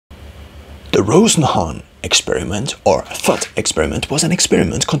The Rosenhan experiment, or thought experiment, was an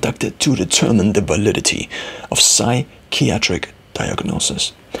experiment conducted to determine the validity of psychiatric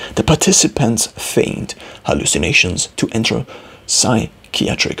diagnosis. The participants feigned hallucinations to enter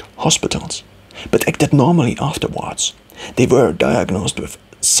psychiatric hospitals, but acted normally afterwards. They were diagnosed with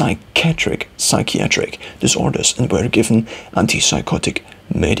psychiatric disorders and were given antipsychotic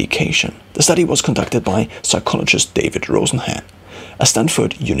medication. The study was conducted by psychologist David Rosenhan, a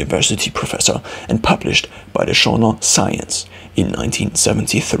Stanford University professor, and published by the journal Science in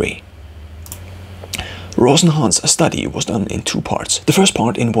 1973. Rosenhan's study was done in two parts. The first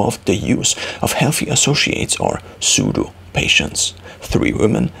part involved the use of healthy associates, or pseudo-patients, 3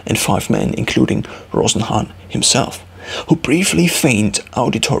 women and 5 men, including Rosenhan himself, who briefly feigned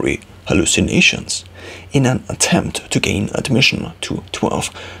auditory hallucinations in an attempt to gain admission to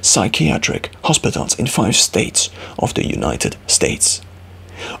 12 psychiatric hospitals in 5 states of the United States.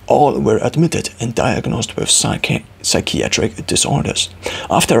 All were admitted and diagnosed with psychiatric disorders.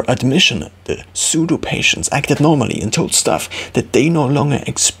 After admission, the pseudo-patients acted normally and told staff that they no longer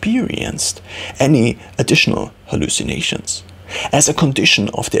experienced any additional hallucinations. As a condition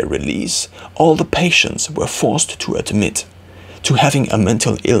of their release, all the patients were forced to admit to having a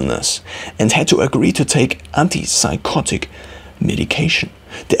mental illness and had to agree to take antipsychotic medication.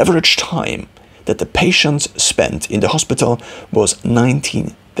 The average time that the patients spent in the hospital was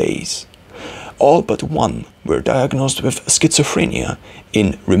 19 days. All but 1 were diagnosed with schizophrenia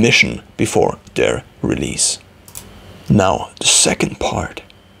in remission before their release. Now, the second part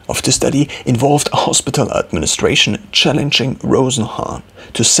of the study involved a hospital administration challenging Rosenhan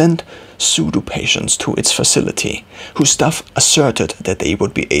to send pseudo-patients to its facility, whose staff asserted that they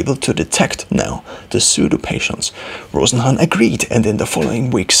would be able to detect now the pseudo-patients. Rosenhan agreed, and in the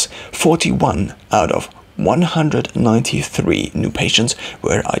following weeks, 41 out of 193 new patients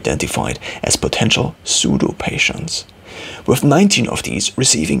were identified as potential pseudo-patients, with 19 of these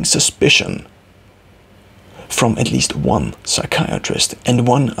receiving suspicion from at least 1 psychiatrist and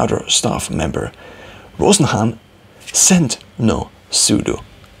 1 other staff member. Rosenhan sent no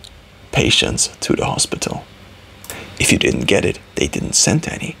pseudo-patients to the hospital. If you didn't get it, they didn't send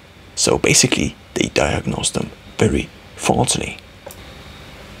any. So basically, they diagnosed them very falsely.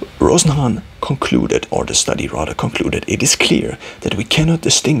 Rosenhan concluded, or the study rather concluded, it is clear that we cannot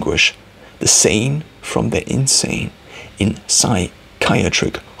distinguish the sane from the insane in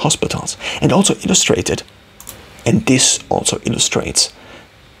psychiatric hospitals, and this also illustrates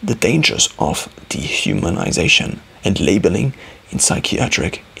the dangers of dehumanization and labeling in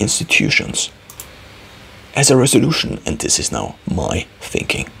psychiatric institutions. As a resolution, and this is now my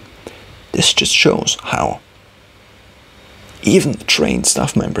thinking, this just shows how even trained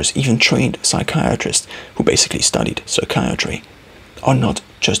staff members, even trained psychiatrists who basically studied psychiatry, are not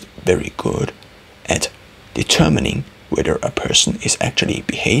just very good at determining whether a person is actually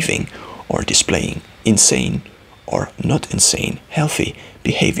behaving or displaying insane or not insane healthy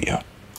behavior.